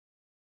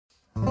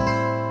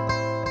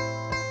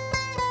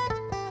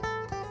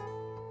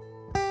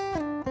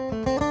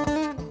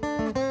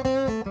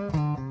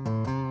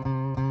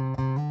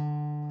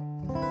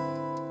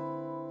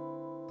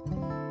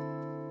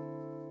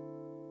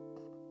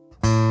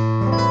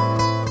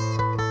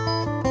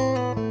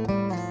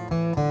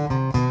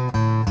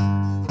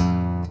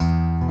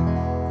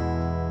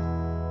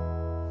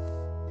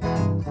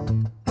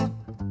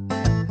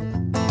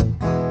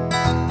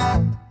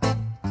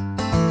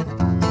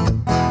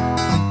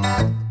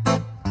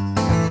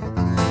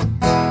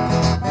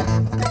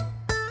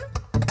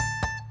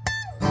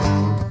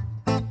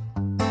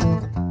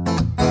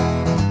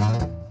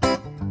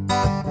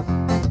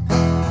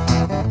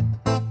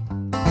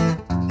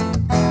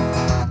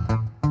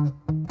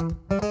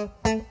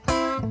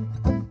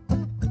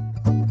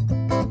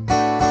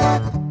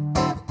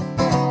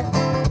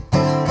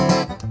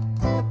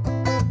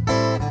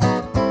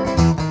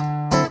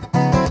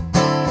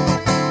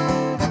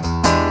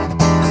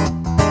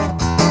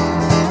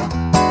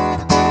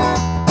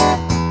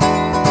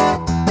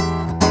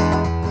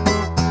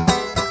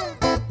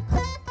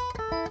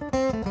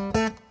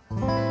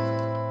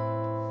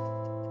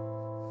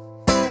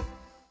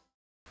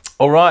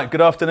All right, good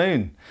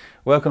afternoon.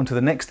 Welcome to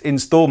the next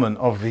instalment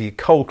of the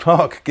Cole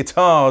Clark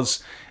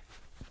Guitars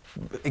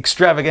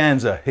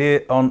extravaganza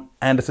here on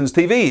Andertons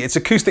TV. It's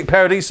Acoustic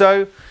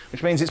Paradiso,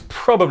 which means it's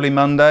probably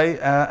Monday,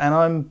 and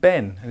I'm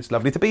Ben, and it's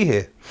lovely to be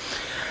here.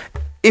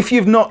 If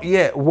you've not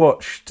yet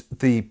watched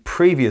the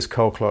previous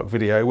Cole Clark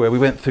video where we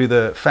went through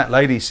the Fat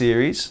Lady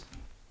series,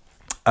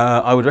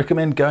 I would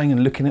recommend going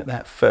and looking at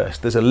that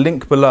first. There's a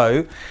link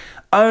below,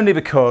 only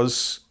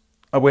because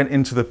I went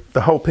into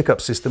the whole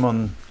pickup system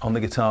on the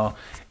guitar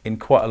in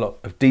quite a lot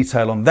of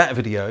detail on that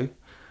video,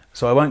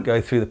 so I won't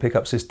go through the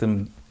pickup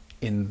system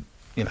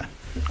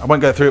I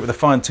won't go through it with a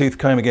fine-tooth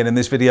comb again in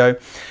this video,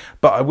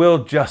 but I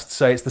will just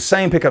say it's the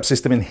same pickup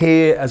system in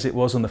here as it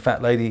was on the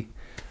Fat Lady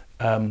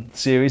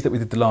series that we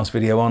did the last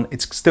video on.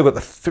 It's still got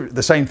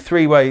the same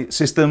three-way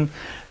system,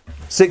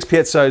 6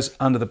 piezos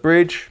under the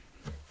bridge,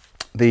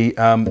 the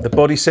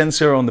body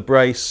sensor on the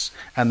brace,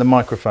 and the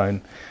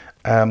microphone.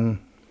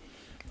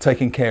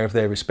 Taking care of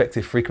their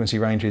respective frequency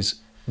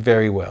ranges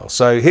very well.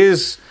 So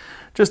here's,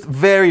 just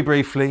very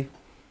briefly,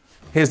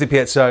 here's the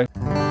piezo.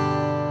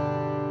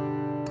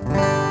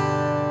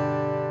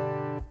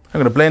 I'm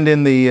going to blend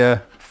in the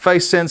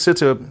face sensor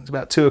to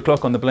about 2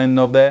 o'clock on the blend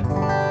knob there.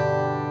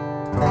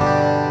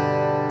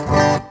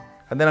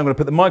 And then I'm going to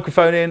put the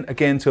microphone in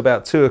again to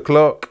about 2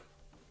 o'clock,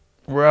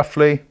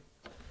 roughly.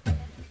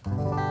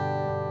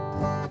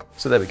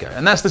 So there we go.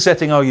 And that's the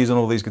setting I'll use on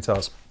all these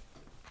guitars.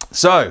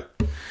 So,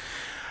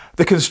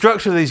 the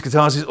construction of these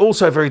guitars is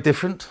also very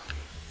different,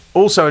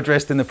 also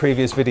addressed in the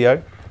previous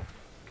video.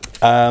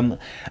 And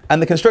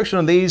the construction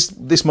on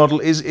this model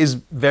is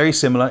very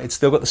similar. It's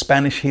still got the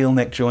Spanish heel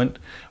neck joint,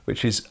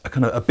 which is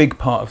a big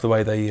part of the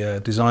way they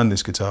designed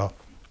this guitar.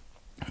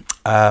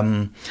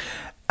 And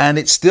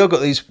it's still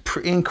got these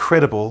pretty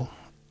incredible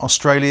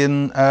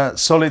Australian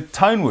solid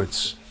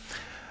tonewoods.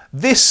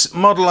 This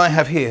model I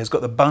have here has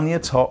got the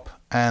bunya top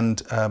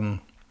and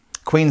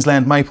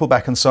Queensland maple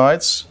back and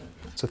sides.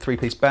 It's a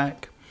 3-piece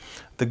back.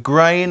 The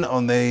grain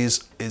on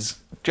these is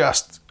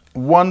just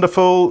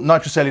wonderful,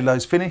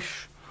 nitrocellulose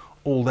finish,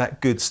 all that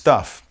good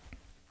stuff.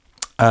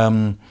 As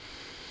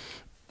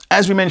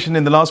we mentioned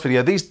in the last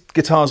video, these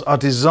guitars are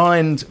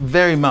designed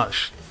very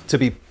much to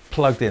be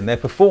plugged in. They're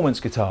performance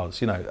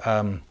guitars,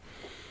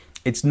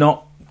 it's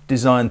not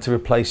designed to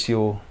replace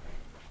your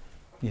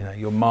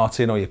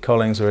Martin or your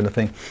Collings or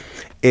anything.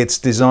 It's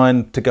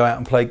designed to go out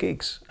and play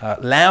gigs,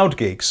 loud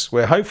gigs,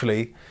 where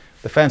hopefully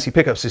the fancy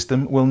pickup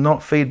system will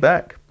not feed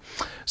back.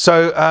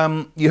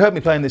 So you heard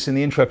me playing this in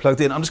the intro plugged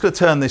in. I'm just going to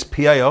turn this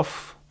PA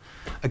off.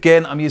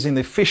 Again, I'm using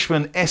the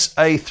Fishman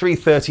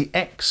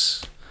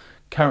SA330X,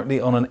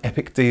 currently on an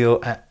epic deal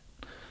at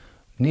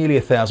nearly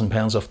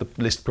 £1,000 off the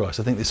list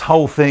price. I think this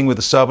whole thing with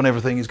the sub and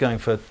everything is going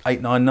for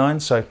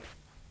 $899. So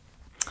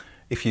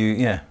if you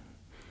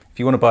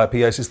want to buy a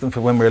PA system for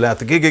when we're allowed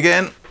to gig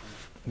again,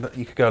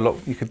 you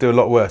could do a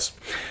lot worse.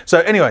 So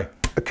anyway,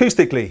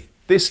 acoustically,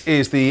 this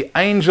is the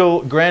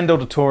Angel Grand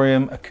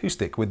Auditorium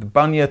acoustic with the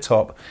bunya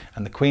top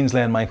and the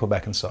Queensland maple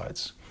back and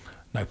sides.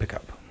 No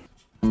pickup.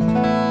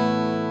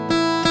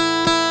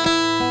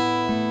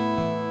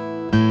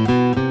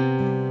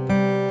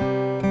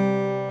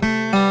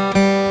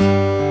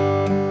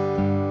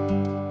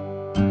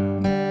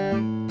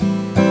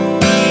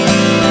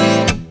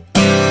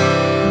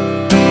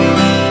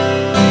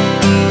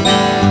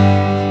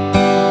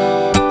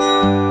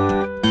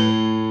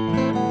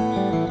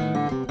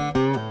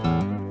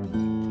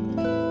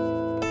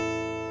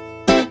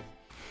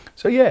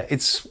 So yeah,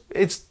 it's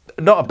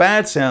not a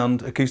bad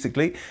sound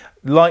acoustically.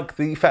 Like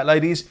the Fat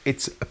Ladies,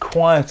 it's a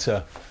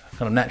quieter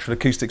kind of natural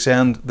acoustic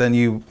sound than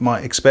you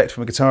might expect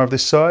from a guitar of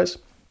this size.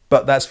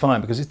 But that's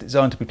fine because it's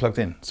designed to be plugged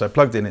in. So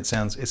plugged in, it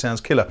sounds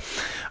killer.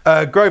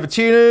 Grover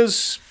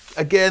tuners.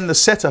 Again, the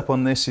setup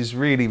on this is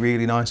really,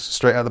 really nice,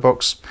 straight out of the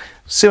box.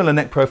 Similar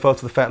neck profile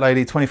to the Fat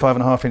Lady,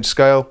 25.5-inch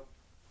scale.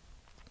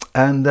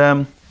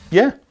 And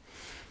yeah,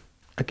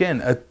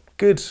 again,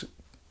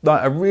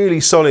 a really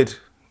solid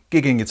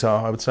gigging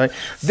guitar, I would say.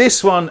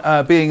 This one,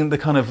 being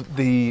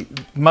the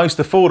most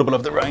affordable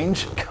of the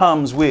range,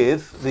 comes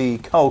with the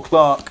Cole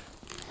Clark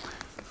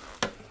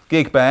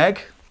gig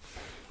bag,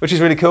 which is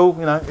really cool.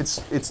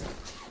 It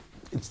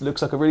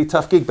looks like a really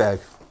tough gig bag.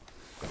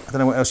 I don't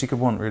know what else you could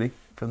want really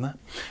from that.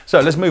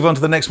 So let's move on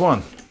to the next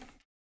one.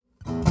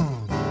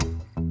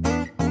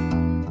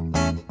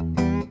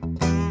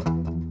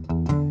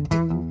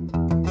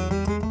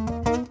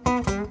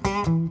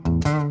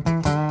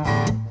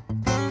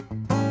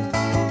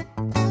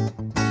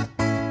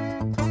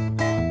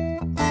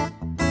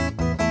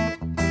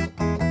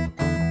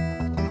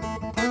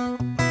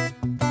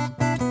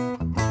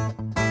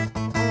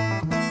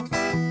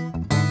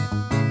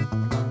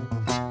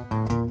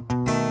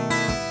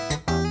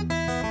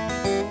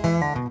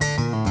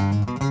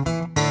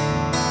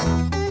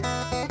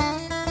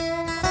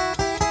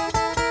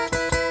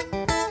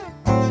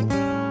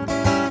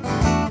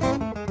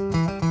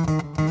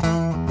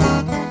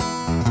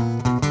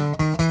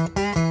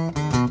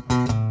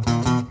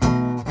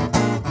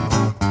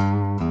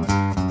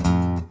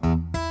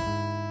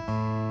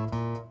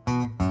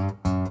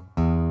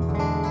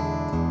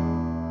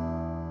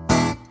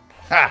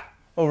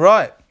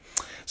 right.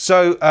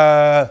 So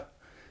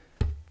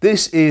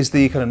this is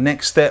the kind of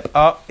next step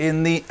up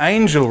in the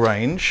Angel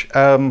range.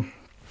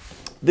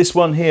 This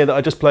one here that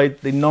I just played,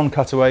 the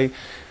non-cutaway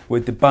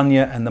with the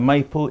bunya and the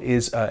maple,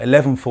 is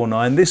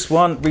 1149. This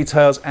one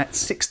retails at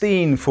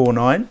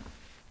 1649.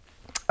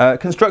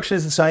 Construction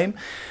is the same.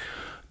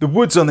 The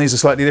woods on these are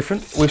slightly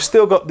different. We've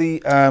still got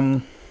the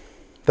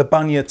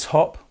bunya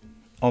top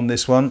on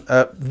this one.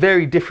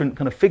 Very different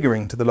kind of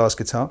figuring to the last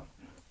guitar.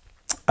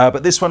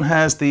 But this one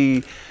has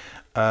the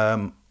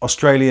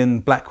Australian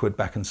Blackwood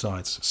back and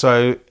sides.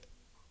 So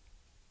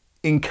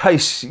in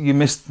case you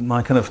missed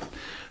my kind of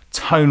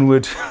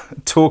tonewood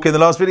talk in the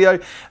last video,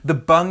 the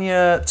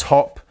bunya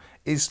top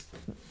is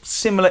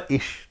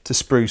similar-ish to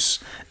spruce,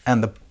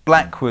 and the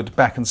Blackwood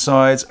back and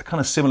sides are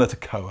kind of similar to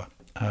koa.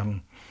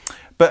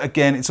 But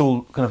again, it's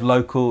all kind of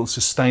local,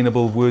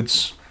 sustainable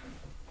woods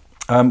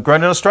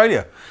grown in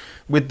Australia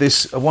with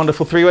this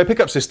wonderful three-way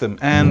pickup system,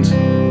 and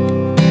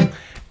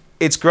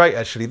it's great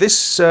actually.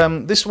 This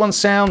one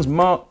sounds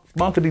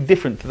markedly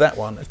different to that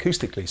one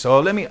acoustically. So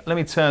let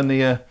me turn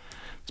the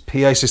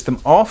PA system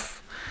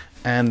off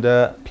and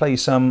play you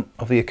some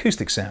of the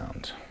acoustic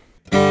sound.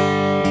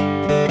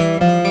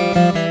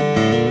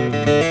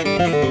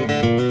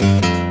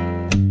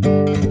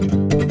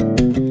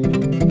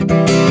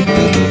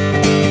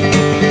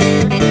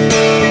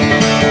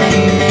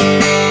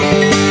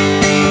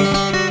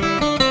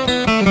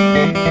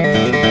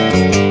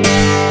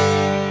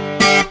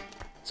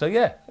 So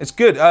yeah, it's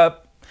good,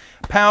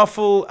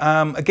 powerful.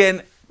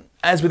 Again,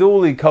 as with all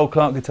the Cole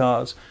Clark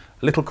guitars,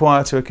 a little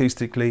quieter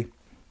acoustically.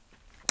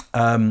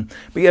 But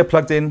yeah,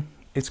 plugged in,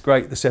 it's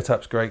great. The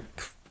setup's great.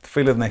 The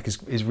feel of the neck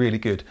is really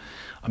good.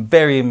 I'm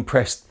very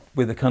impressed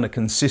with the kind of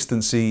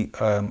consistency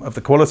of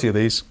the quality of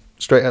these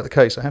straight out the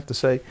case, I have to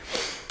say.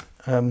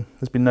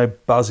 There's been no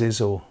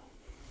buzzes or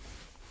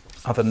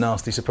other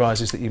nasty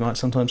surprises that you might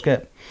sometimes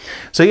get.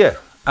 So yeah,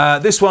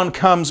 this one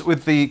comes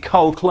with the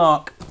Cole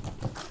Clark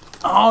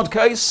hard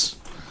case,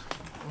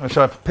 which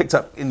I've picked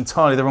up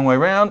entirely the wrong way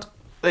around.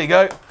 There you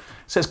go. It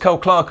says Cole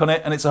Clark on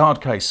it, and it's a hard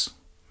case.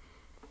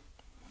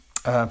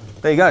 There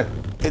you go.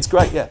 It's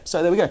great, yeah.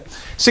 So there we go.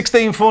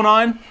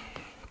 1649.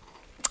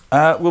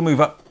 We'll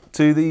move up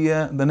to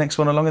the next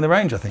one along in the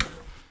range, I think.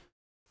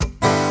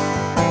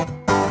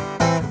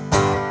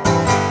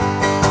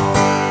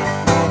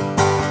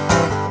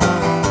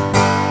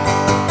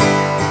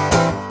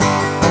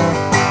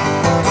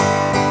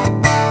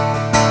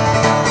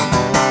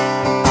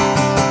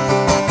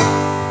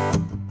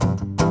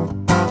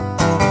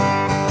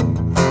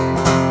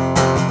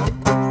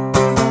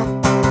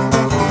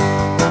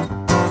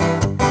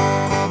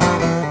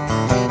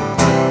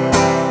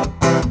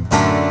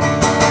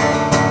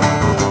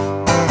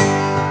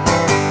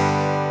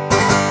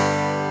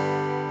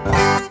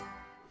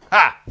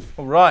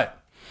 Right,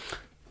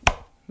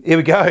 here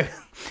we go.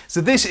 So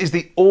this is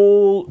the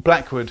all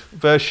Blackwood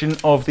version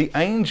of the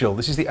Angel.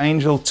 This is the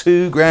Angel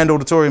 2 Grand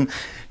Auditorium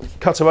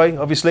cutaway,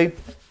 obviously.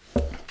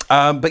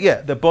 But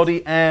yeah, the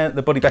body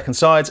back and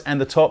sides and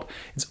the top,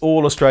 it's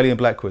all Australian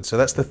Blackwood. So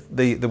that's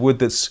the wood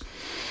that's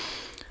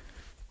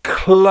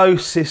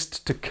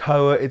closest to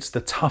koa. It's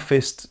the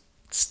toughest,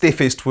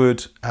 stiffest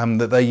wood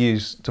that they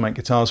use to make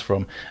guitars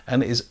from,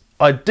 and it is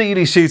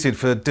ideally suited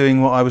for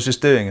doing what I was just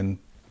doing and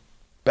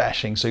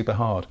bashing super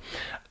hard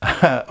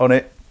on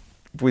it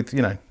with,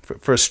 you know,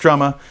 for a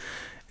strummer.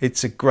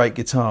 It's a great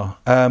guitar,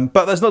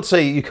 but that's not to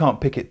say you can't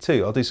pick it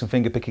too. I'll do some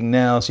finger picking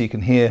now so you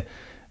can hear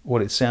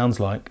what it sounds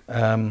like,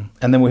 and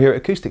then we'll hear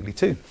it acoustically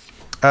too.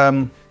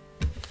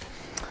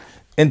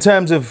 In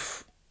terms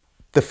of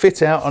the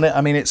fit out on it,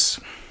 I mean, it's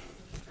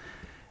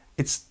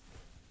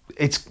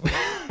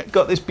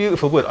got this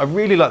beautiful wood. I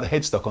really like the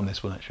headstock on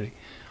this one actually.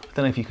 I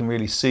don't know if you can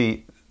really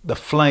see the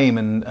flame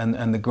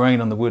and the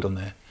grain on the wood on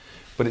there,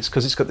 but it's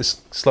because it's got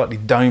this slightly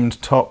domed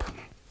top.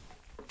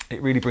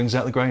 It really brings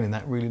out the grain in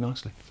that really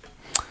nicely.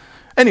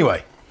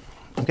 Anyway,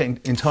 I'm getting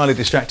entirely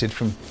distracted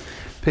from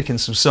picking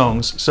some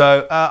songs.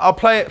 So I'll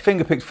play it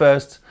finger picked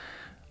first,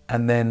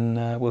 and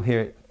then we'll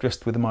hear it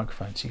just with the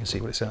microphone so you can see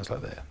what it sounds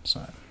like there.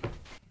 So.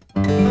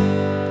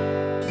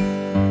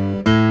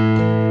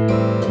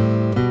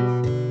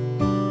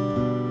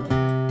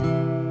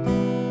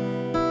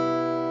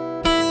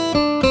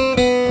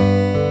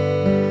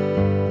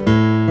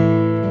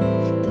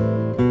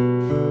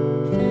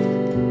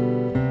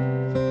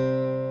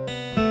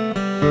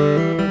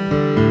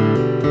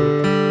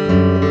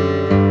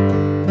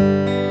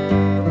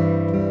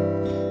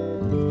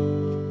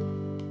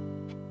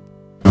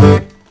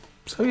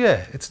 So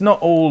yeah, it's not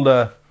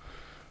all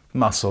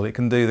muscle, it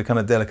can do the kind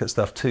of delicate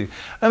stuff too.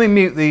 Let me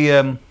mute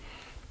the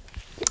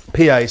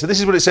PA. So this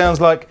is what it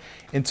sounds like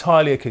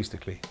entirely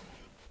acoustically.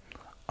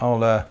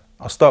 I'll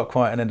start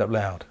quiet and end up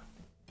loud.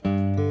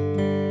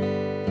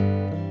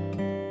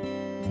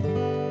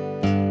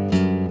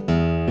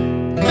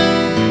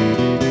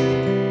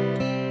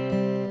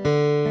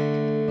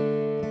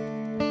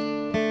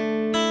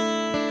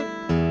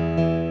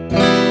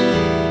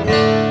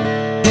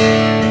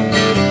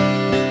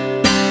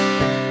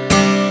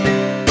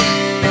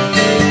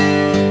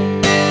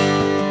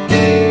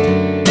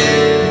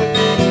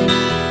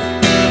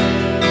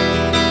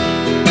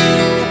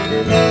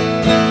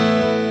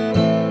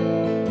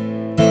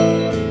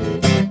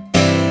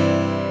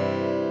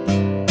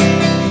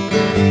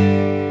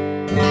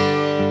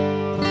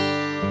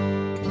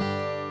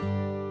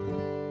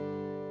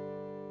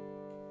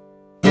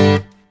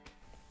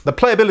 The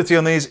playability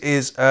on these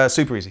is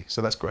super easy,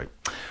 so that's great.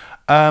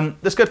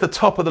 Let's go to the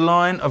top of the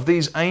line of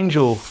these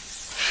angel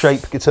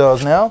shape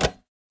guitars now.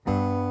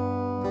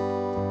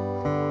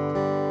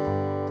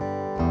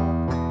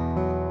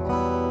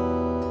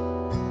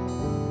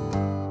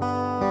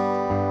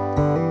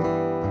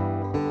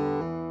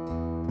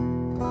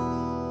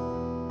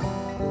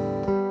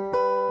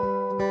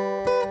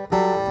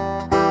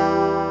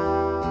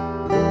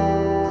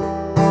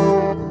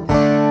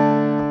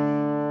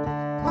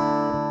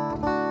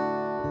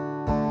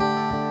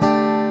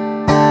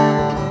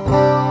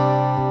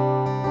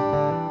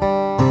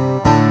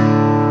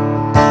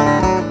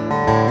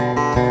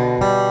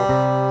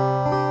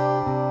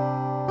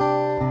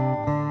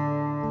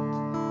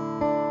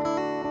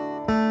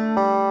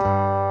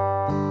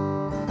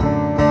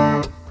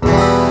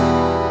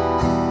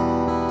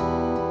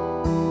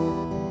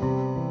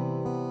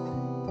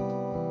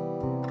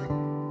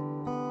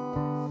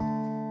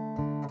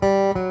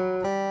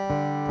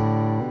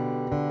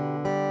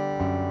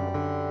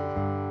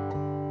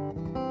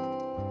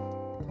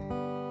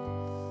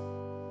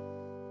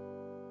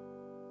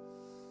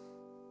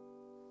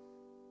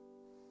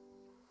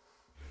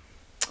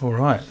 All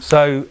right,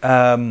 so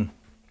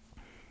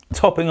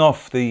topping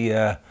off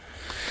the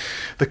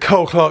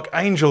Cole Clark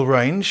Angel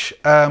range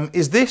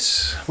is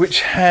this,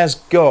 which has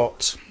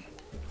got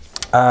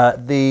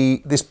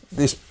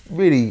this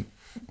really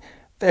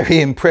very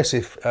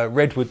impressive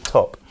Redwood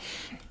top.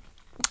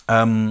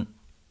 Again,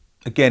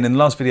 in the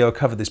last video I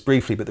covered this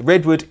briefly, but the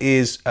Redwood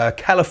is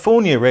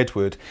California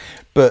Redwood,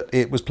 but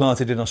it was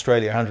planted in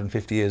Australia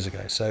 150 years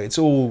ago, so it's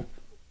all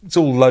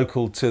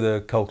local to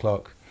the Cole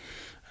Clark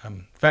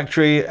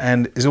factory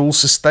and is all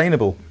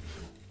sustainable.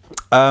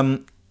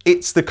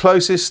 It's the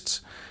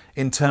closest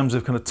in terms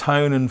of kind of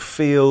tone and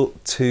feel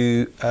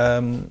to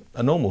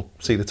a normal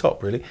cedar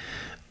top, really.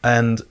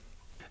 And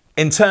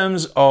in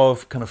terms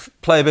of kind of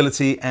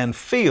playability and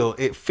feel,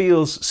 it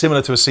feels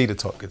similar to a cedar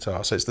top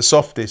guitar. So it's the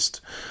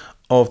softest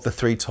of the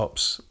three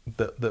tops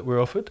that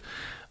we're offered.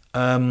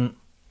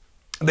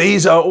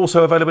 These are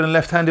also available in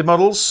left-handed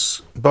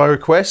models by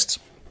request.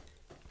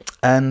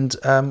 And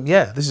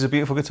yeah, this is a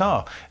beautiful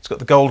guitar. It's got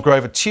the gold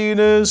Grover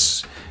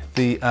tuners,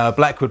 the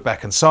Blackwood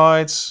back and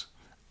sides,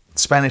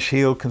 Spanish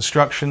heel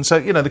construction. So,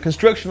 you know, the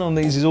construction on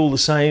these is all the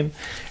same.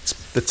 It's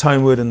the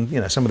tonewood and,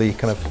 you know, some of the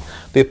kind of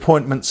the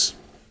appointments.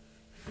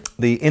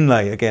 The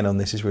inlay again on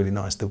this is really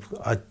nice.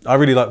 I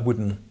really like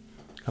wooden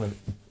kind of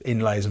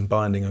inlays and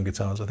binding on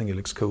guitars. I think it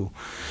looks cool.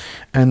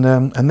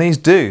 And these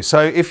do.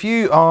 So if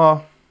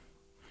you're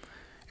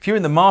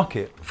in the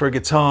market for a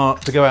guitar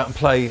to go out and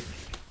play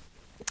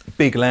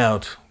big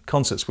loud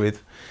concerts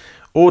with,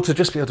 or to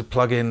just be able to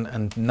plug in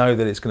and know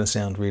that it's going to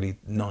sound really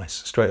nice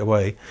straight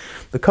away,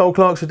 the Cole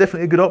Clarks are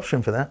definitely a good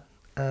option for that.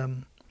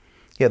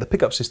 Yeah, the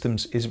pickup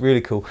systems is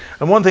really cool.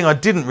 And one thing I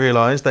didn't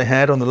realise they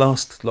had on the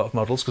last lot of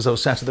models, because I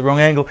was sat at the wrong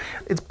angle,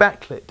 it's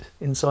backlit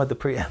inside the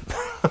preamp.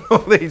 All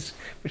these,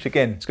 which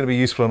again, it's going to be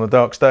useful on a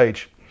dark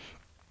stage.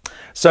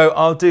 So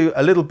I'll do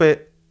a little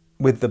bit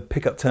with the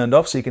pickup turned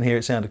off so you can hear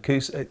it sound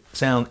acoustically,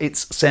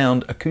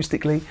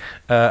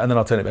 and then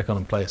I'll turn it back on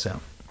and play us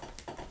out.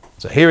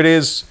 So here it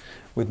is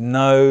with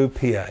no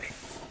PA.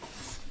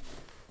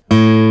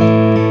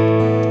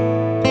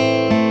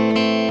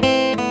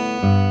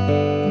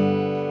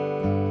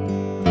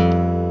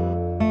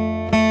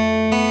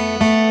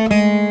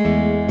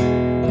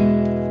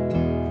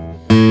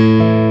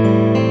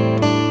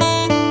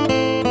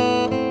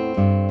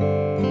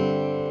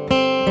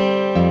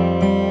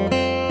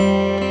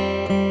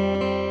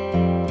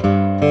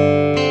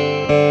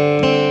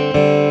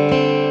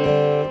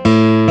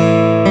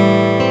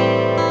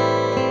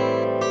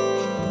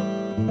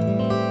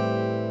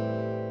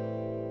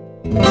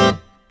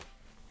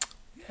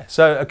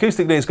 So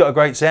acoustically it's got a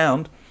great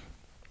sound,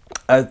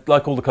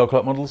 like all the Cole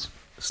Clark models,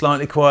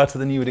 slightly quieter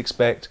than you would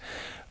expect,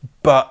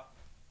 but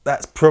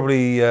that's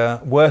probably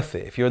worth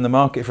it. If you're in the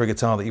market for a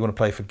guitar that you want to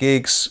play for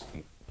gigs,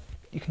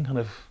 you can kind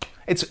of,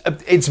 it's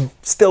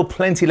still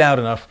plenty loud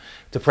enough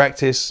to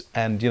practice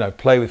and, you know,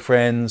 play with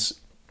friends,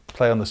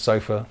 play on the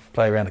sofa,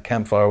 play around a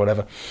campfire or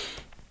whatever.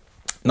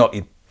 Not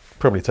you'd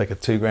probably take a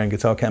 £2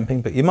 guitar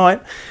camping, but you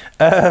might.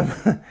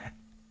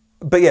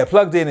 But yeah,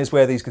 plugged in is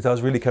where these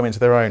guitars really come into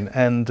their own,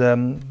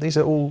 and these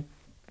are all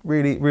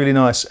really, really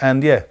nice.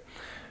 And yeah,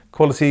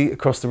 quality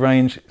across the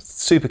range,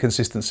 super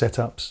consistent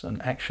setups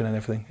and action and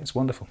everything. It's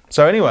wonderful.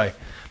 So anyway,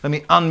 let me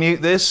unmute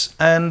this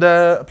and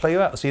play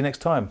you out. I'll see you next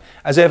time.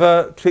 As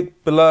ever,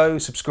 click below,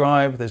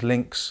 subscribe. There's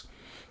links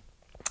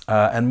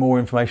and more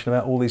information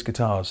about all these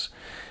guitars.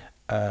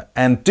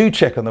 And do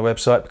check on the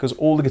website, because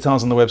all the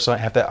guitars on the website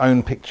have their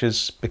own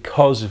pictures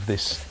because of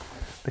this.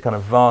 The kind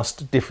of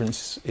vast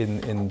difference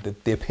in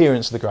the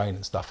appearance of the grain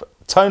and stuff.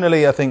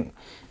 Tonally, I think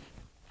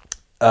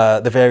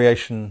the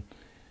variation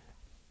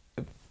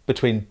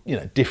between, you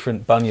know,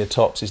 different bunya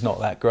tops is not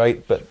that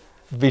great, but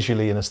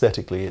visually and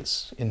aesthetically,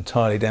 it's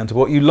entirely down to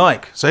what you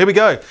like. So here we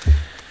go.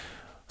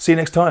 See you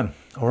next time.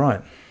 All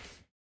right.